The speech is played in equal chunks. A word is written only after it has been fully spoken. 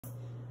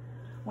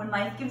When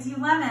life gives you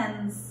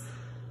lemons,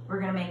 we're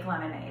gonna make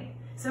lemonade.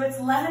 So it's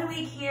lemon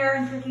week here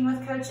in Cooking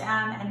with Coach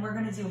M, and we're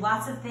gonna do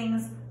lots of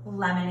things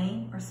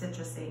lemony or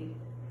citrusy,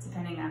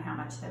 depending on how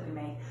much that we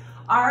make.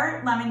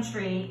 Our lemon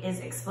tree is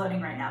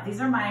exploding right now. These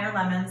are Meyer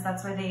lemons.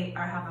 That's why they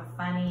have a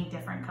funny,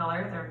 different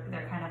color.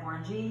 They're kind of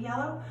orangey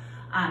yellow,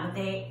 but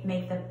they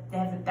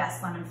have the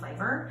best lemon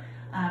flavor.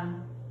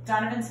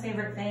 Donovan's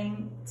favorite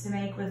thing to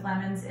make with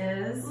lemons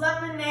is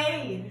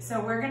lemonade. So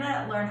we're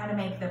gonna learn how to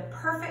make the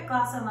perfect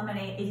glass of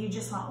lemonade if you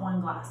just want one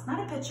glass, not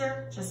a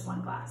pitcher, just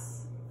one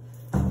glass.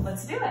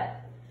 Let's do it.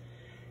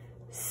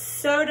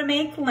 So to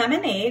make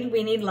lemonade,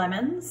 we need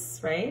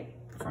lemons, right?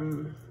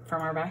 From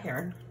our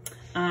backyard.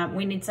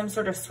 We need some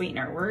sort of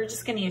sweetener. We're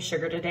just gonna use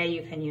sugar today.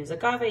 You can use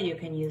agave, you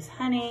can use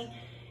honey.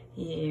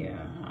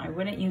 Yeah, I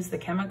wouldn't use the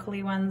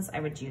chemically ones. I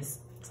would use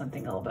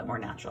something a little bit more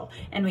natural.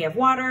 And we have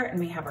water and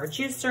we have our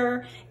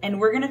juicer, and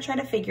we're gonna try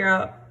to figure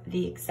out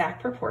the exact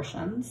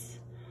proportions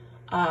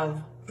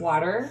of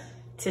water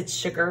to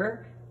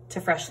sugar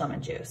to fresh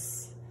lemon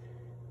juice.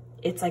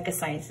 It's like a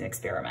science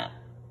experiment.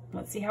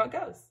 Let's see how it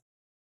goes.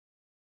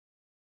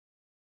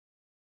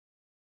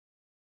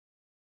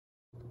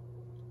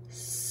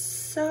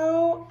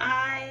 So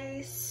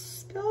I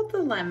spilled the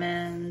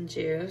lemon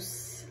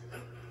juice.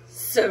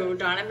 So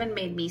Donovan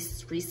made me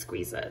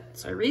re-squeeze it.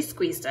 So I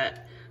re-squeezed it.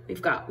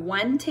 We've got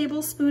 1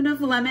 tablespoon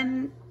of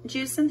lemon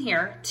juice in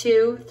here,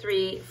 2,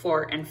 3,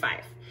 4, and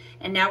 5.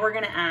 And now we're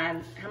gonna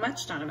add, how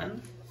much,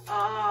 Donovan?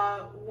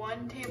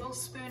 1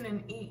 tablespoon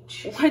in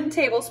each. 1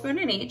 tablespoon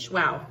in each.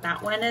 Wow,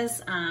 that one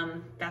is,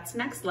 that's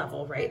next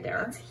level right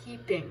there. It's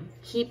heaping.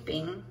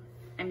 Heaping.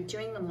 I'm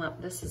doing them,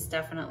 this is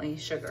definitely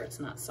sugar, it's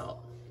not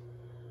salt.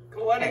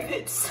 What if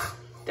it's...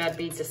 That'd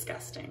be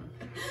disgusting.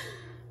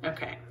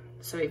 Okay,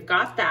 so we've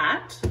got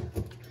that.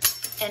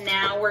 And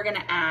now we're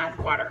gonna add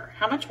water.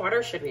 How much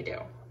water should we do?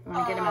 You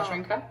wanna get a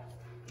measuring cup?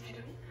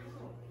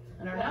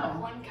 I don't know.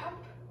 1 cup?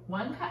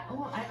 1 cup,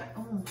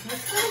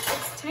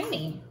 it's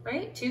tiny,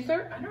 right?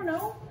 2/3, I don't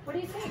know. What do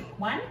you think?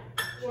 1?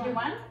 Should we do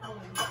 1?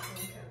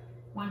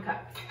 1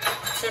 cup.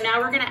 So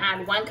now we're gonna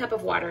add 1 cup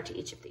of water to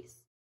each of these.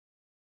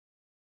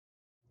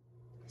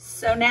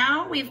 So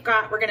now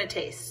we're gonna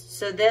taste.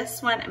 So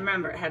this one,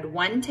 remember, it had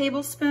 1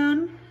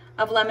 tablespoon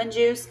of lemon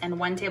juice and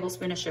 1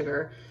 tablespoon of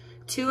sugar,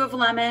 2 of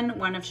lemon,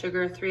 1 of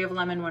sugar, 3 of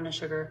lemon, 1 of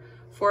sugar,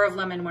 4 of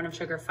lemon, 1 of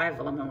sugar, 5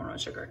 of lemon, 1 of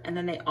sugar. And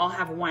then they all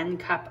have 1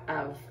 cup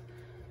of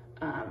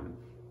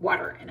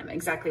water in them,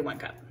 exactly 1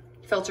 cup.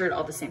 Filtered,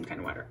 all the same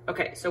kind of water.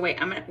 Okay, so wait,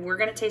 we're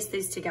gonna taste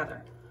these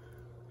together.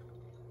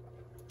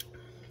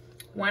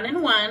 1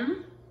 and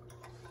 1.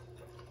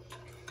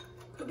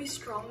 Could be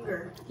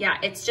stronger. Yeah,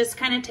 it's just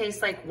kind of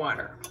tastes like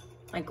water,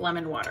 like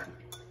lemon water.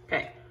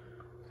 Okay.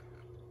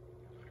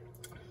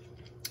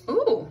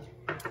 Ooh,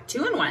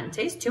 2 and 1.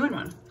 Taste 2 and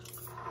 1.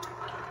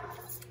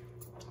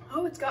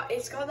 Oh, it's got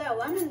that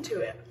lemon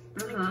to it.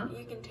 Like,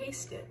 you can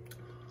taste it.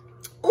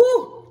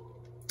 Ooh,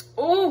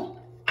 ooh.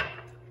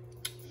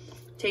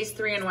 Taste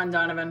 3 and 1,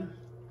 Donovan.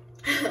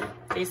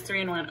 Taste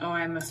 3 and 1. Oh,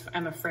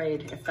 I'm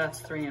afraid if that's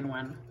 3 and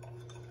 1.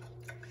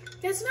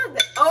 It's not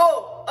that.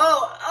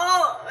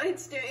 Oh,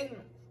 it's doing.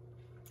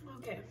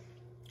 Okay.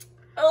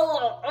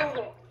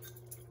 Oh.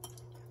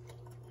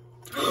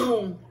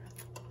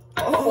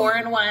 4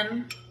 and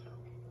 1.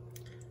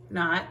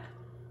 Not.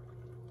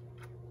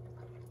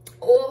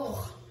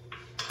 Oh,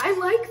 I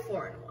like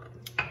 4 and 1.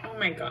 Oh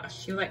my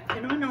gosh, put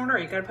them in order.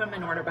 You gotta put them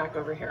in order back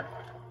over here.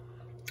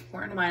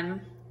 4 and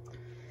 1.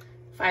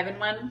 5 and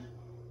 1.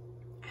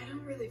 I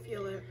don't really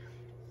feel it.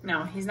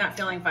 No, he's not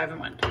feeling 5 and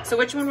 1. So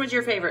which one was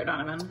your favorite,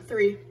 Donovan?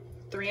 3.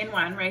 3 and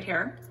 1 right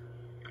here.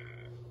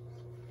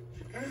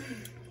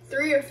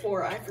 3 or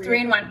 4, I forget.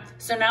 3 and 1.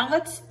 So now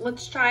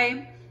let's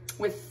try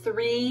with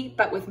 3,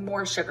 but with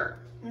more sugar.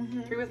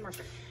 3 with more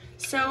sugar.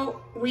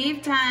 So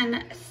we've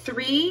done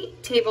 3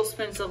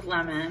 tablespoons of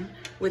lemon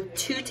with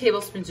 2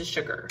 tablespoons of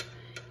sugar.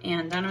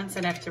 And Donovan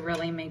said I have to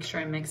really make sure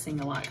I'm mixing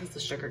a lot because the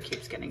sugar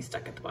keeps getting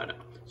stuck at the bottom.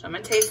 So I'm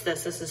gonna taste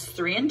this. This is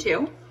 3 and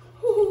 2.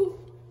 Ooh,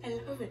 I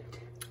love it.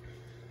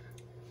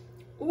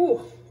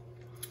 Ooh.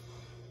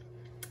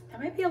 That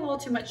might be a little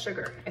too much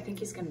sugar. I think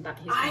he's gonna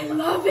I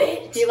love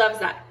it. He loves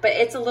that, but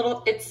it's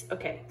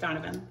okay,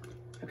 Donovan.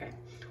 Okay,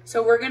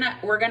 so we're gonna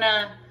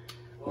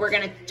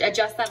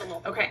adjust that a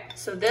little. Okay,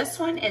 so this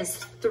one is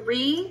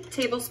 3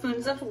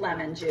 tablespoons of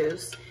lemon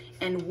juice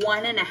and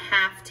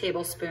 1.5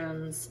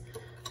 tablespoons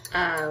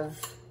of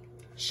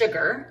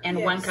sugar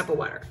and 1 cup of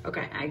water.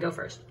 Okay, I go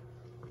first.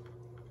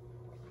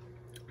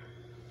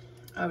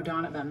 Oh,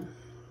 Donovan.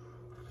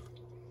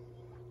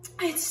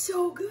 It's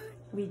so good.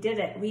 We did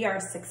it. We are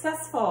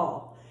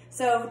successful.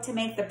 So to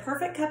make the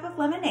perfect cup of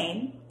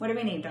lemonade, what do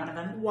we need,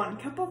 Donovan? 1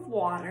 cup of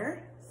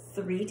water.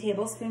 3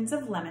 tablespoons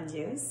of lemon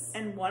juice.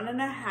 And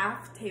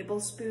 1.5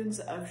 tablespoons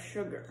of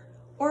sugar.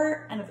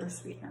 Or another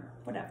sweetener,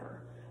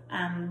 whatever.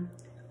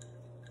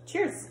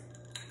 Cheers.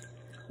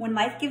 When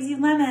life gives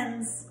you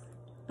lemons,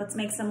 let's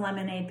make some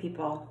lemonade,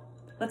 people.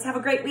 Let's have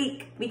a great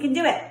week. We can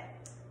do it.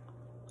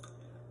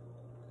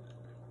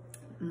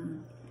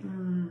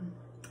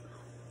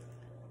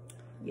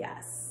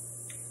 Yes.